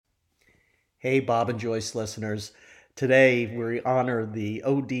Hey, Bob and Joyce listeners. Today we honor the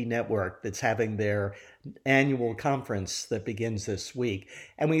OD Network that's having their annual conference that begins this week.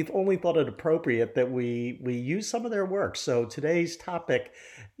 And we've only thought it appropriate that we use some of their work. So today's topic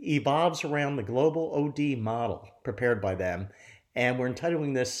evolves around the global OD model prepared by them. And we're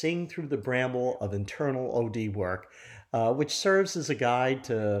entitling this Seeing Through the Bramble of Internal OD Work, which serves as a guide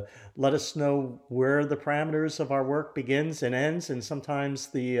to let us know where the parameters of our work begins and ends, and sometimes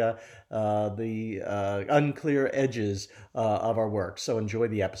the unclear edges of our work. So enjoy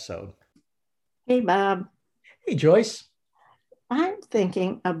the episode. Hey, Bob. Hey, Joyce. I'm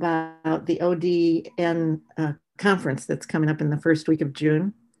thinking about the ODN conference that's coming up in the first week of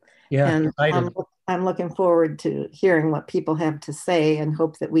June. Yeah, And excited. I'm looking forward to hearing what people have to say and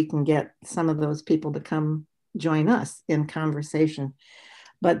hope that we can get some of those people to come join us in conversation.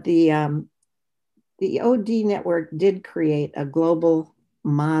 But the OD network did create a global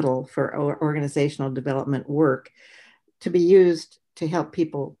model for organizational development work to be used to help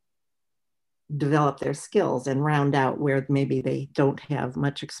people develop their skills and round out where maybe they don't have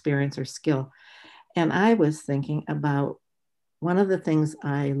much experience or skill. And I was thinking about one of the things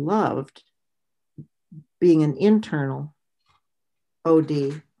I loved being an internal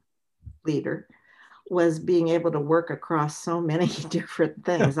OD leader was being able to work across so many different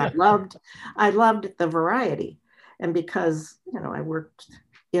things. I loved the variety. And because, I worked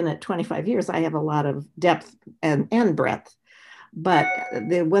in it 25 years, I have a lot of depth and breadth. But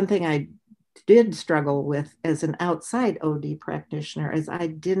the one thing I did struggle with as an outside OD practitioner is I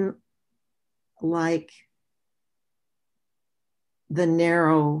didn't like the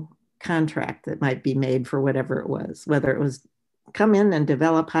narrow contract that might be made for whatever it was, whether it was come in and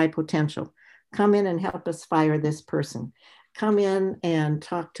develop high potential, come in and help us fire this person, come in and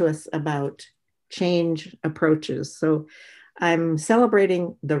talk to us about change approaches. So I'm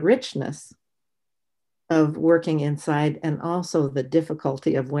celebrating the richness of working inside and also the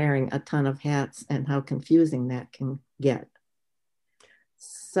difficulty of wearing a ton of hats and how confusing that can get.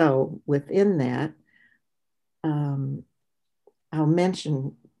 So within that, um, I'll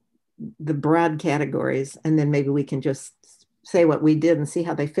mention the broad categories and then maybe we can just say what we did and see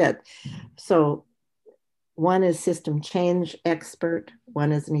how they fit. So one is system change expert,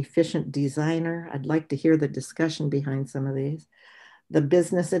 one is an efficient designer. I'd like to hear the discussion behind some of these. The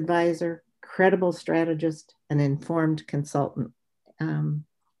business advisor, credible strategist, an informed consultant. Um,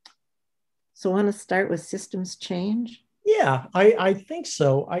 so I want to start with systems change. Yeah, I think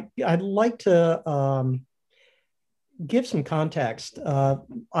so. I'd like to give some context.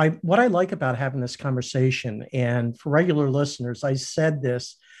 I what I like about having this conversation, and for regular listeners, I said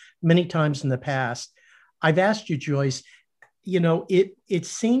this many times in the past. I've asked you, Joyce. It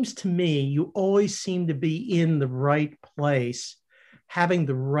seems to me you always seem to be in the right place, having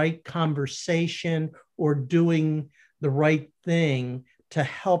the right conversation or doing the right thing to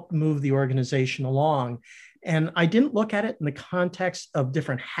help move the organization along. And I didn't look at it in the context of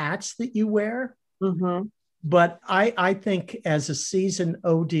different hats that you wear, Mm-hmm. but I think as a seasoned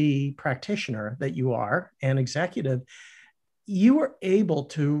OD practitioner that you are and executive, you are able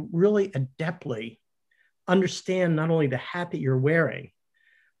to really adeptly understand not only the hat that you're wearing,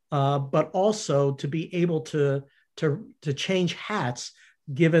 but also to be able to change hats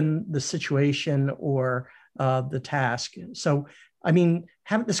given the situation or the task. So, I mean,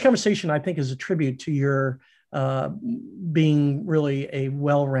 having this conversation, I think, is a tribute to your being really a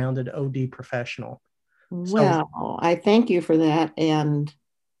well-rounded OD professional. So, Well, I thank you for that. And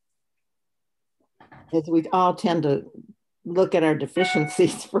as we all tend to look at our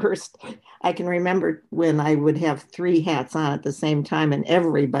deficiencies first, I can remember when I would have three hats on at the same time and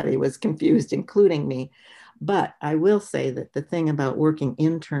everybody was confused, including me. But I will say that the thing about working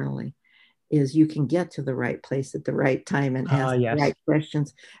internally is you can get to the right place at the right time and ask the yes. right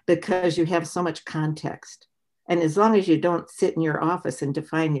questions because you have so much context. And as long as you don't sit in your office and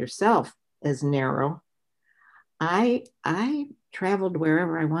define yourself as narrow, I traveled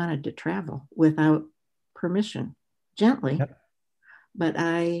wherever I wanted to travel without permission, gently, Yep. but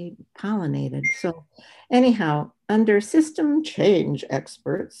I pollinated. So anyhow, under system change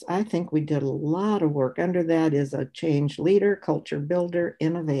experts, I think we did a lot of work. Under that is a change leader, culture builder,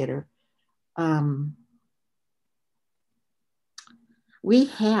 innovator. Um, we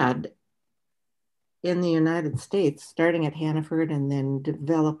had in the United States, starting at Hannaford and then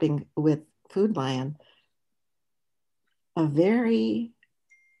developing with Food Lion, a very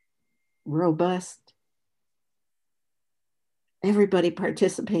robust, everybody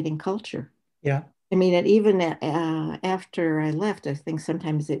participating culture. Yeah. I mean, and even after I left, I think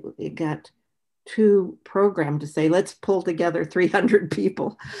sometimes it got too programmed to say, let's pull together 300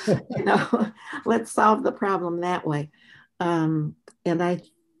 people, let's solve the problem that way. And I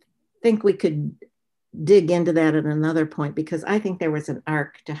think we could dig into that at another point, because I think there was an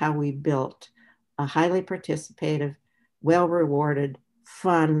arc to how we built a highly participative, well rewarded,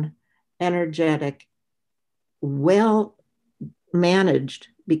 fun, energetic, well managed,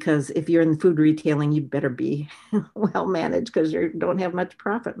 because if you're in food retailing, you better be well managed because you don't have much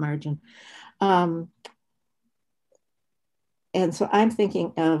profit margin. And so I'm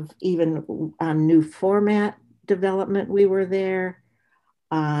thinking of even on new format development, we were there,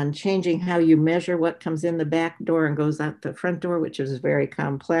 on changing how you measure what comes in the back door and goes out the front door, which is very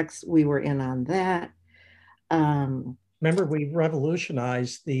complex. We were in on that. Remember, we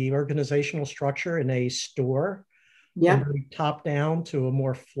revolutionized the organizational structure in a store, Yeah. from top down to a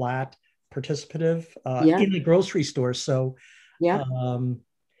more flat, participative Yeah. in the grocery store. So, Yeah.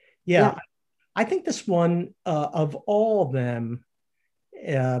 yeah, I think this one of all of them,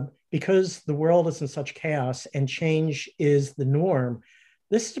 because the world is in such chaos and change is the norm,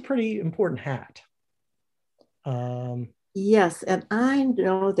 this is a pretty important hat. Yes, and I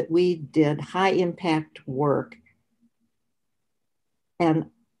know that we did high impact work,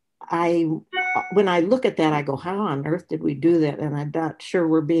 and when I look at that, I go, how on earth did we do that? And I'm not sure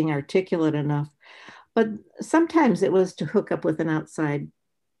we're being articulate enough. But sometimes it was to hook up with an outside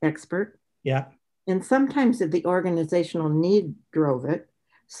expert. Yeah. And sometimes the organizational need drove it.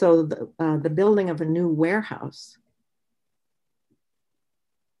 So the building of a new warehouse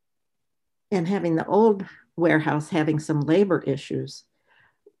and having the old warehouse having some labor issues,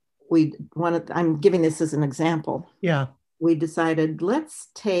 I'm giving this as an example. Yeah. We decided, let's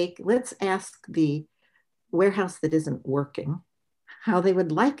ask the warehouse that isn't working how they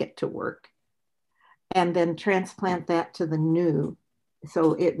would like it to work, and then transplant that to the new.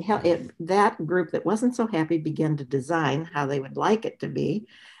 So that group that wasn't so happy began to design how they would like it to be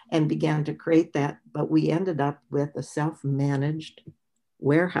and began to create that. But we ended up with a self-managed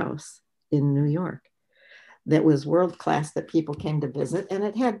warehouse in New York that was world-class, that people came to visit, and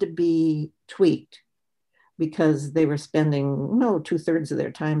it had to be tweaked because they were spending 2/3 of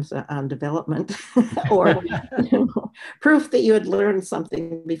their times on development or proof that you had learned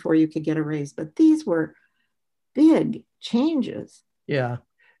something before you could get a raise. But these were big changes. Yeah.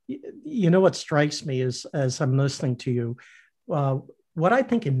 You know what strikes me is, as I'm listening to you, what I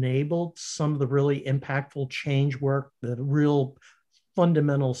think enabled some of the really impactful change work, the real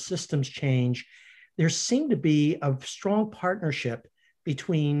fundamental systems change, there seemed to be a strong partnership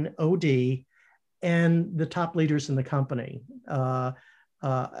between OD and the top leaders in the company. I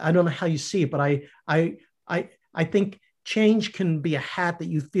don't know how you see it, but I think change can be a hat that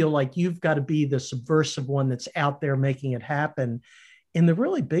you feel like you've got to be the subversive one that's out there making it happen. In the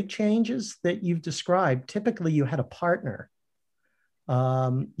really big changes that you've described, typically you had a partner,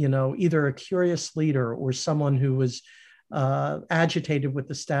 either a curious leader or someone who was agitated with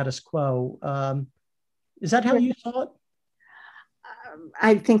the status quo. Is that how you saw it?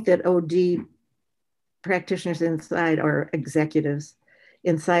 I think that OD practitioners inside, or executives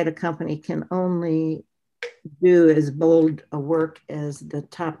inside a company, can only do as bold a work as the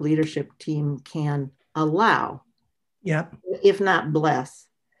top leadership team can allow. Yeah. If not bless.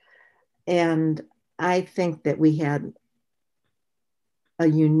 And I think that we had a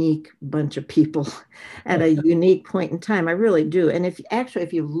unique bunch of people at a unique point in time. I really do. And if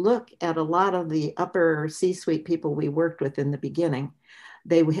you look at a lot of the upper C-suite people we worked with in the beginning,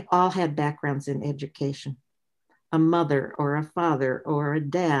 they all had backgrounds in education, a mother or a father or a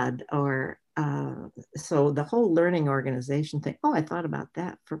dad, or so the whole learning organization thing. Oh, I thought about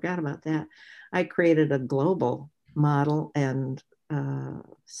that, forgot about that. I created a global model and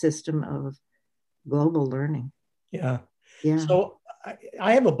system of global learning. Yeah. Yeah. So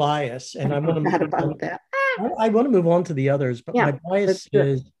I have a bias, and I want to move on to the others, but my bias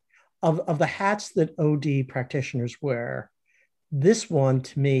is of the hats that OD practitioners wear, this one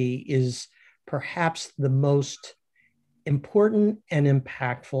to me is perhaps the most important and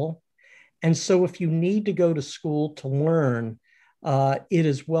impactful. And so if you need to go to school to learn, it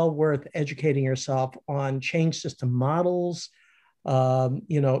is well worth educating yourself on change system models,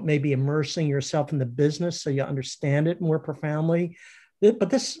 maybe immersing yourself in the business so you understand it more profoundly.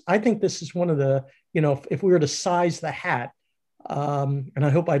 But I think this is one of the, if we were to size the hat, and I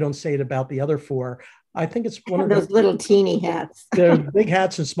hope I don't say it about the other four, I think it's one of those little teeny hats. There's big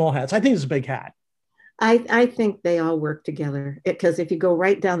hats and small hats. I think it's a big hat. I think they all work together, because if you go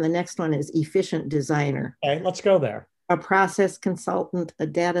right down, the next one is efficient designer. Okay, let's go there. A process consultant, a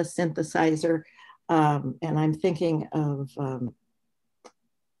data synthesizer, and I'm thinking of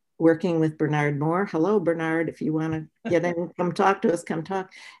working with Bernard Moore. Hello, Bernard, if you want to get in, come talk to us, come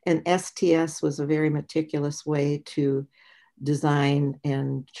talk. And STS was a very meticulous way to design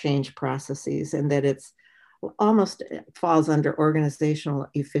and change processes, and that it's almost falls under organizational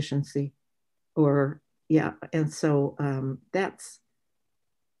efficiency or yeah. And so that's,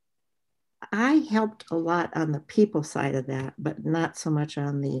 I helped a lot on the people side of that, but not so much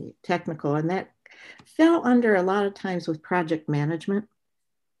on the technical. And that fell under a lot of times with project management.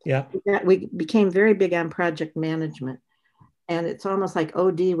 Yeah. We became very big on project management. And it's almost like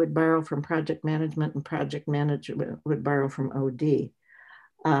OD would borrow from project management and project management would borrow from OD.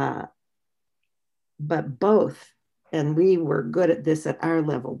 But both, and we were good at this at our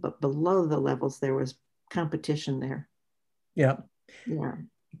level, but below the levels, there was competition there. Yeah. Yeah.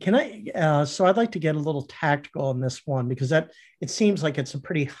 Can I, so I'd like to get a little tactical on this one because that it seems like it's a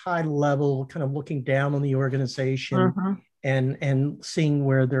pretty high level, kind of looking down on the organization and seeing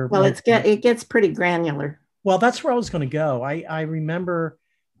where they're. Well, it gets pretty granular. Well, that's where I was going to go. I remember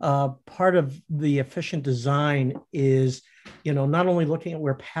part of the efficient design is, not only looking at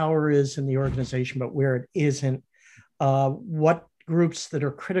where power is in the organization, but where it isn't, what groups that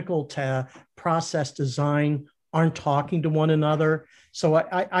are critical to process design aren't talking to one another. So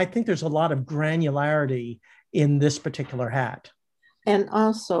I think there's a lot of granularity in this particular hat. And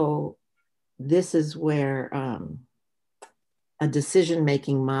also, this is where a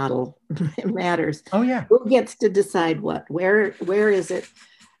decision-making model matters. Oh yeah. Who gets to decide what? Where is it?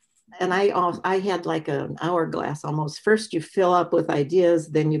 And I had like an hourglass almost. First, you fill up with ideas,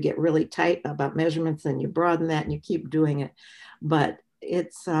 then you get really tight about measurements, and you broaden that, and you keep doing it. But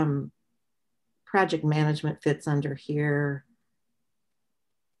it's project management fits under here.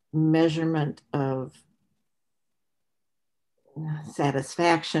 Measurement of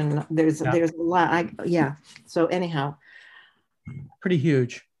satisfaction. There's a lot. So anyhow, pretty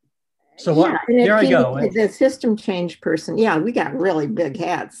huge. So yeah, there I go. The system change person. Yeah, we got really big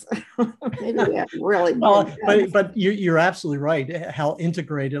hats. Maybe we have really big hats. But you're absolutely right. How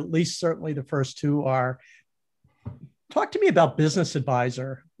integrated, at least certainly the first two are. Talk to me about business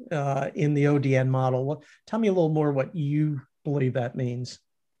advisor in the ODN model. Tell me a little more what you believe that means.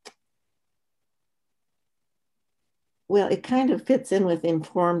 Well, it kind of fits in with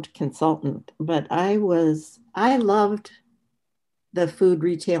informed consultant, but I loved the food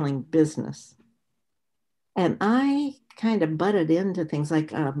retailing business. And I kind of butted into things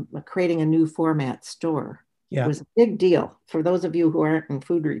like creating a new format store. Yeah. It was a big deal. For those of you who aren't in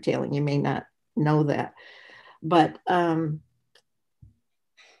food retailing, you may not know that. But I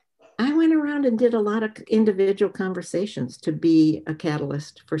went around and did a lot of individual conversations to be a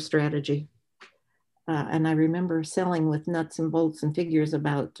catalyst for strategy. And I remember selling with nuts and bolts and figures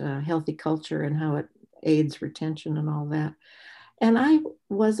about healthy culture and how it aids retention and all that. And I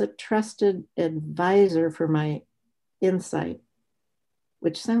was a trusted advisor for my insight,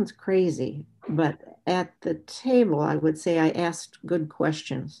 which sounds crazy, but at the table, I would say I asked good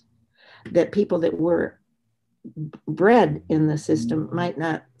questions that people that were bred in the system might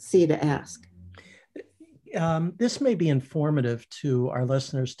not see to ask. This may be informative to our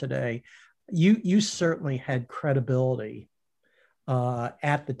listeners today. You certainly had credibility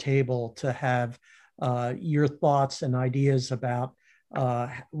at the table to have your thoughts and ideas about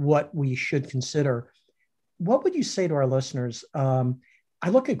what we should consider. What would you say to our listeners? I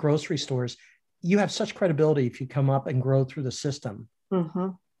look at grocery stores. You have such credibility if you come up and grow through the system. Mm-hmm.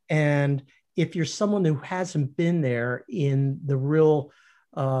 And if you're someone who hasn't been there in the real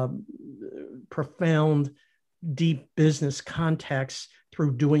profound, deep business context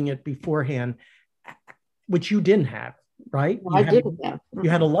through doing it beforehand, which you didn't have, right? Well, I didn't have. You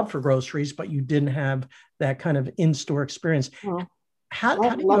had a love for groceries, but you didn't have that kind of in-store experience. Well, how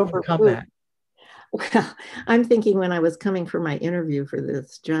do you overcome that? Well, I'm thinking when I was coming for my interview for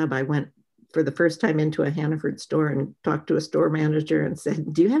this job, I went for the first time into a Hannaford store and talked to a store manager and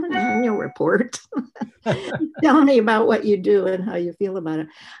said, "Do you have an annual report? Tell me about what you do and how you feel about it."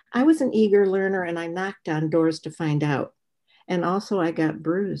 I was an eager learner and I knocked on doors to find out. And also I got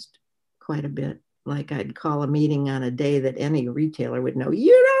bruised quite a bit. Like I'd call a meeting on a day that any retailer would know.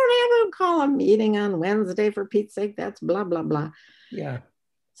 You don't have to call a meeting on Wednesday, for Pete's sake. That's blah, blah, blah. Yeah.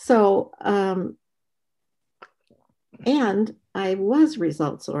 So, and I was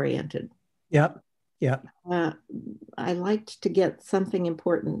results oriented. Yep. Yeah. I liked to get something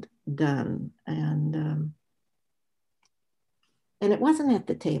important done. And it wasn't at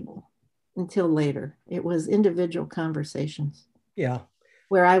the table until later. It was individual conversations. Yeah.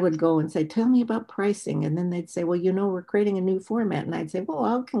 Where I would go and say, "Tell me about pricing." And then they'd say, "Well, we're creating a new format." And I'd say, "Well,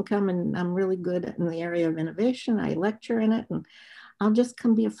 I can come and I'm really good in the area of innovation. I lecture in it." And I'll just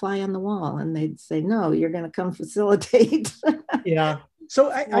come be a fly on the wall. And they'd say, no, you're going to come facilitate. Yeah. So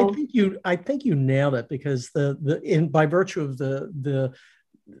I think you nailed it, because by virtue of the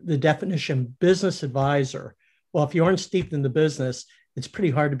definition business advisor, well, if you aren't steeped in the business, it's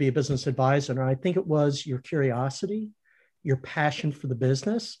pretty hard to be a business advisor. And I think it was your curiosity, your passion for the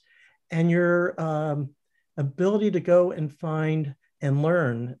business, and your ability to go and find and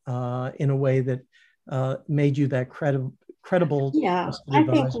learn in a way that made you that credible. Yeah, I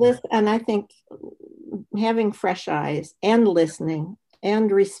think and I think having fresh eyes and listening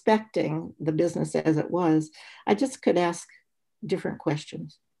and respecting the business as it was, I just could ask different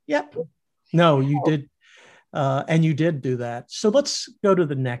questions. Yep. No, you did. And you did do that. So let's go to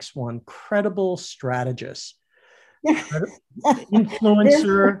the next one. Credible strategist.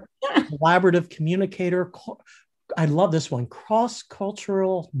 Influencer, collaborative communicator. I love this one.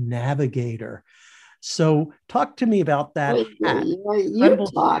 Cross-cultural navigator. So talk to me about that.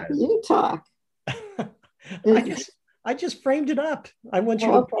 You talk. I just framed it up. I want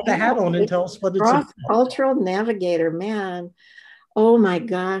you to put the hat on and tell us what it's about. Cross-cultural navigator, man. Oh my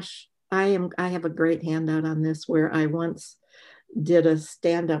gosh. I have a great handout on this, where I once did a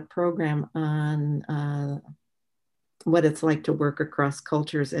stand-up program on what it's like to work across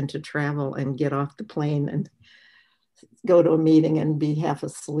cultures and to travel and get off the plane and go to a meeting and be half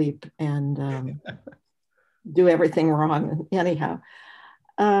asleep and do everything wrong. Anyhow,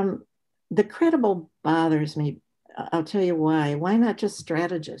 the credible bothers me. I'll tell you why. Why not just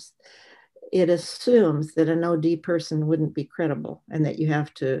strategist? It assumes that an OD person wouldn't be credible and that you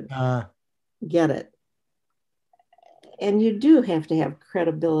have to get it. And you do have to have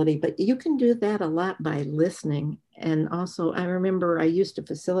credibility, but you can do that a lot by listening. And also, I remember I used to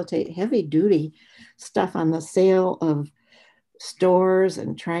facilitate heavy duty stuff on the sale of stores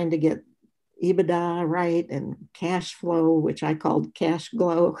and trying to get EBITDA right and cash flow, which I called cash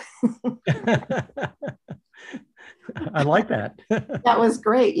glow. I like that. That was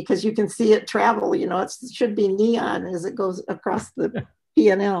great because you can see it travel. You know, it should be neon as it goes across the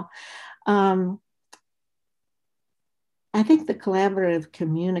P&L. I think the collaborative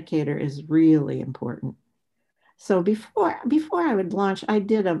communicator is really important. So before I would launch, I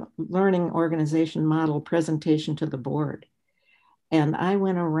did a learning organization model presentation to the board. And I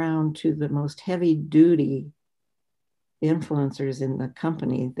went around to the most heavy duty influencers in the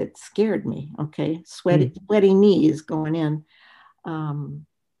company that scared me. Okay. Sweaty knees going in. A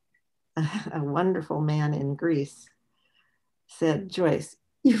wonderful man in Greece said, Joyce,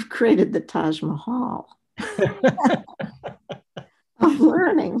 you've created the Taj Mahal of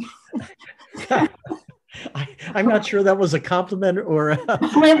learning. I'm not sure that was a compliment or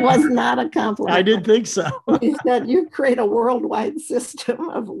it was not a compliment. I didn't think so. He said, you create a worldwide system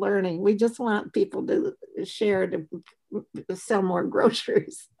of learning. We just want people to share to sell more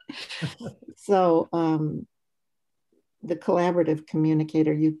groceries. So the collaborative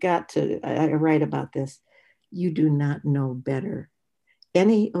communicator, you've got to, I write about this, you do not know better.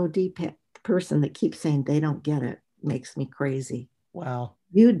 Any OD person that keeps saying they don't get it makes me crazy. Wow.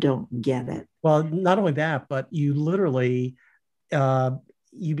 You don't get it. Well, not only that, but you literally,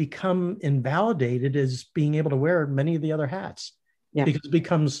 you become invalidated as being able to wear many of the other hats. Yeah. Because it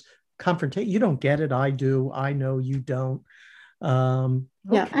becomes confrontation. You don't get it. I do. I know you don't.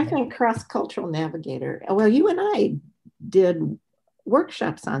 Yeah, I think cross-cultural navigator. Well, you and I did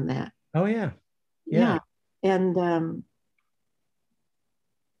workshops on that. Oh, yeah. Yeah. And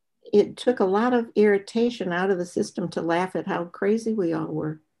it took a lot of irritation out of the system to laugh at how crazy we all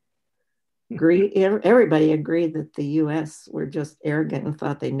were. Everybody agreed that the US were just arrogant and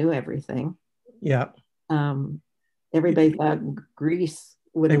thought they knew everything. Yeah. Everybody thought Greece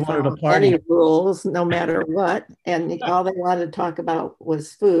would have followed any rules no matter what. And all they wanted to talk about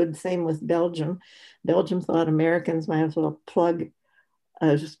was food. Same with Belgium. Belgium thought Americans might as well plug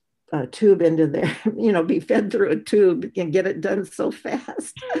a tube into there, be fed through a tube and get it done so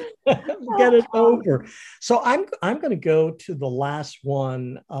fast. Get it over. So I'm going to go to the last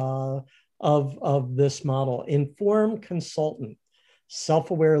one of this model: informed consultant,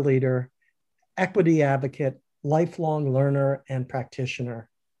 self-aware leader, equity advocate, lifelong learner, and practitioner.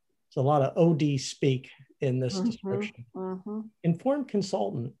 There's a lot of OD speak in this description. Informed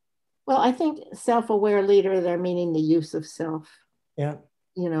consultant. Well, I think self-aware leader, they're meaning the use of self. Yeah.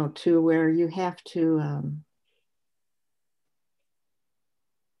 To where you have to,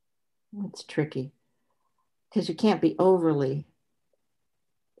 it's tricky because you can't be overly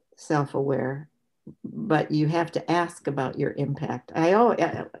self-aware, but you have to ask about your impact.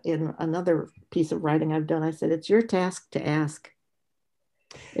 In another piece of writing I've done, I said, it's your task to ask.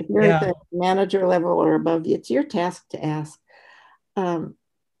 If you're at the manager level or above you, it's your task to ask. Um,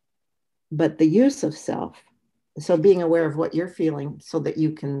 but the use of self, so being aware of what you're feeling so that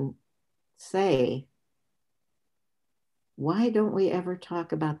you can say, why don't we ever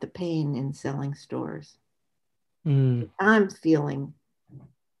talk about the pain in selling stores? I'm feeling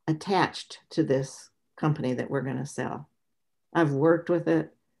attached to this company that we're going to sell. I've worked with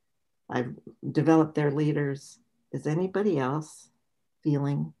it. I've developed their leaders. Is anybody else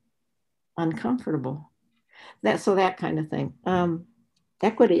feeling uncomfortable? That kind of thing.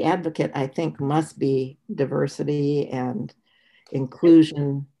 Equity advocate, I think, must be diversity and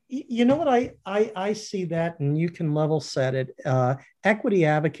inclusion. You know what, I see that, and you can level set it. Equity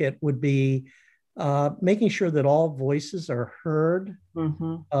advocate would be making sure that all voices are heard.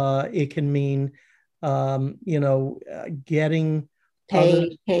 Mm-hmm. It can mean, getting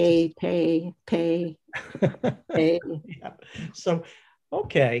Pay. Yeah. So,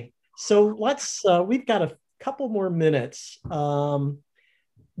 okay. So we've got a couple more minutes.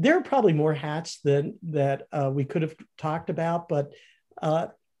 There are probably more hats that we could have talked about, but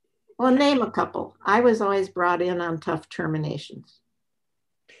well, name a couple. I was always brought in on tough terminations.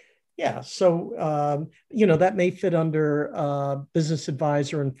 Yeah, so that may fit under business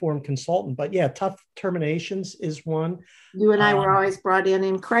advisor, informed consultant, but yeah, tough terminations is one. You and I were always brought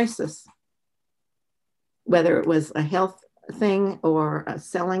in crisis, whether it was a health thing or a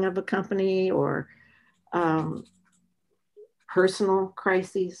selling of a company or personal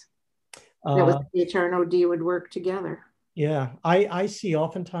crises. That was HR and OD would work together. Yeah, I see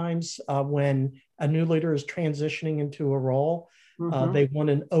oftentimes when a new leader is transitioning into a role, they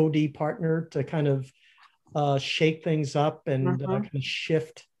want an OD partner to kind of shake things up and kind of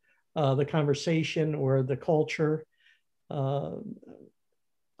shift the conversation or the culture.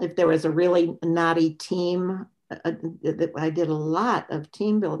 If there was a really naughty team, I did a lot of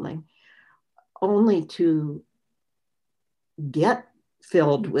team building only to get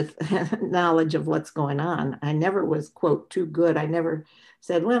filled with knowledge of what's going on. I never was, quote, too good. I never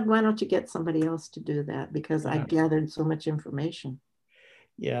said, well, why don't you get somebody else to do that? Because I gathered so much information.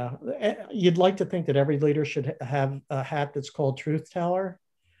 Yeah. You'd like to think that every leader should have a hat that's called truth teller.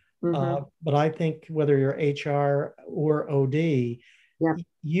 But I think whether you're HR or OD,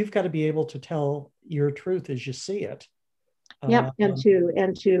 you've got to be able to tell your truth as you see it. And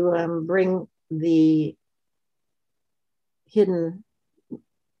to bring the hidden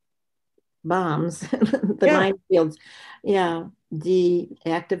bombs, the minefields,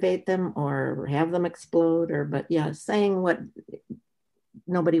 deactivate them or have them explode, saying what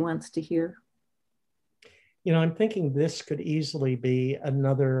nobody wants to hear. I'm thinking this could easily be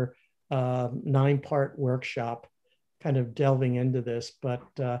another 9-part workshop kind of delving into this, but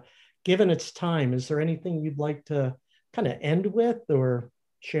given its time, is there anything you'd like to kind of end with or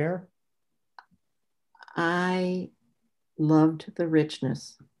share? I loved the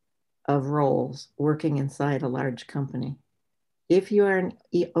richness of roles working inside a large company. If you are an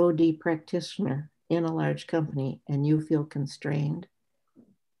OD practitioner in a large company and you feel constrained,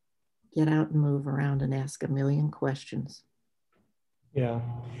 get out and move around and ask a million questions. Yeah.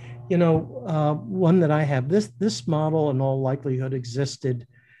 One that I have, this model in all likelihood existed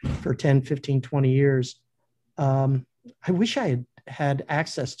for 10, 15, 20 years. I wish I had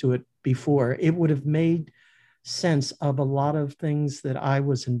access to it before. It would have made sense of a lot of things that I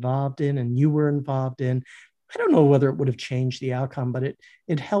was involved in and you were involved in. I don't know whether it would have changed the outcome, but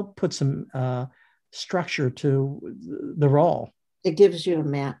it helped put some structure to the role. It gives you a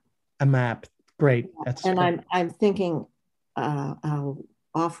map. A map. Great. That's and great. I'm thinking I'll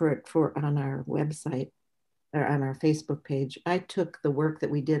offer it on our website or on our Facebook page. I took the work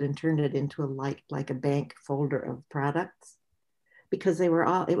that we did and turned it into like a bank folder of products because it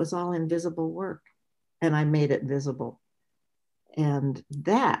was all invisible work. And I made it visible. And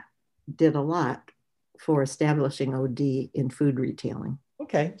that did a lot for establishing OD in food retailing.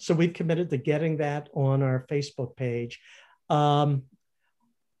 Okay, so we've committed to getting that on our Facebook page. I'd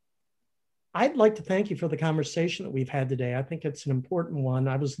like to thank you for the conversation that we've had today. I think it's an important one.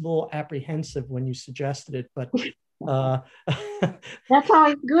 I was a little apprehensive when you suggested it, but that's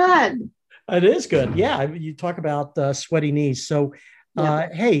always good. It is good. Yeah, you talk about sweaty knees. So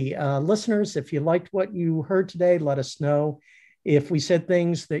hey, listeners, if you liked what you heard today, let us know. If we said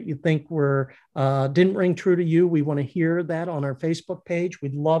things that you think were didn't ring true to you, we want to hear that on our Facebook page.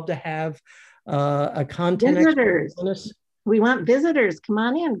 We'd love to have a content visitors. We want visitors. Come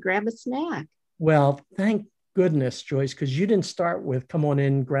on in, grab a snack. Well, thank goodness, Joyce, because you didn't start with "come on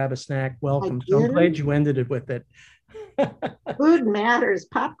in, grab a snack, welcome." So I'm glad you ended it with it. Food matters.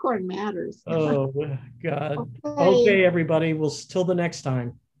 Popcorn matters. Oh, God. Okay, everybody. We'll till the next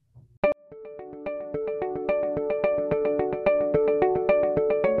time.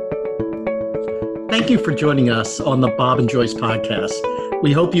 Thank you for joining us on the Bob and Joyce podcast.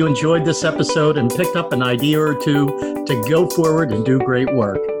 We hope you enjoyed this episode and picked up an idea or two to go forward and do great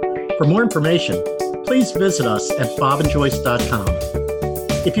work. For more information, please visit us at bobandjoyce.com.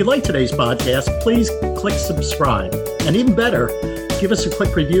 If you like today's podcast, please click subscribe. And even better, give us a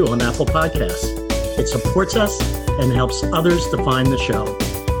quick review on Apple Podcasts. It supports us and helps others to find the show.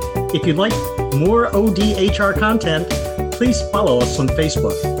 If you'd like more ODHR content, please follow us on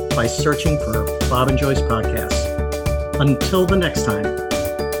Facebook by searching for Bob and Joyce Podcast. Until the next time,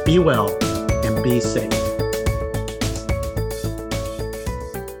 be well and be safe.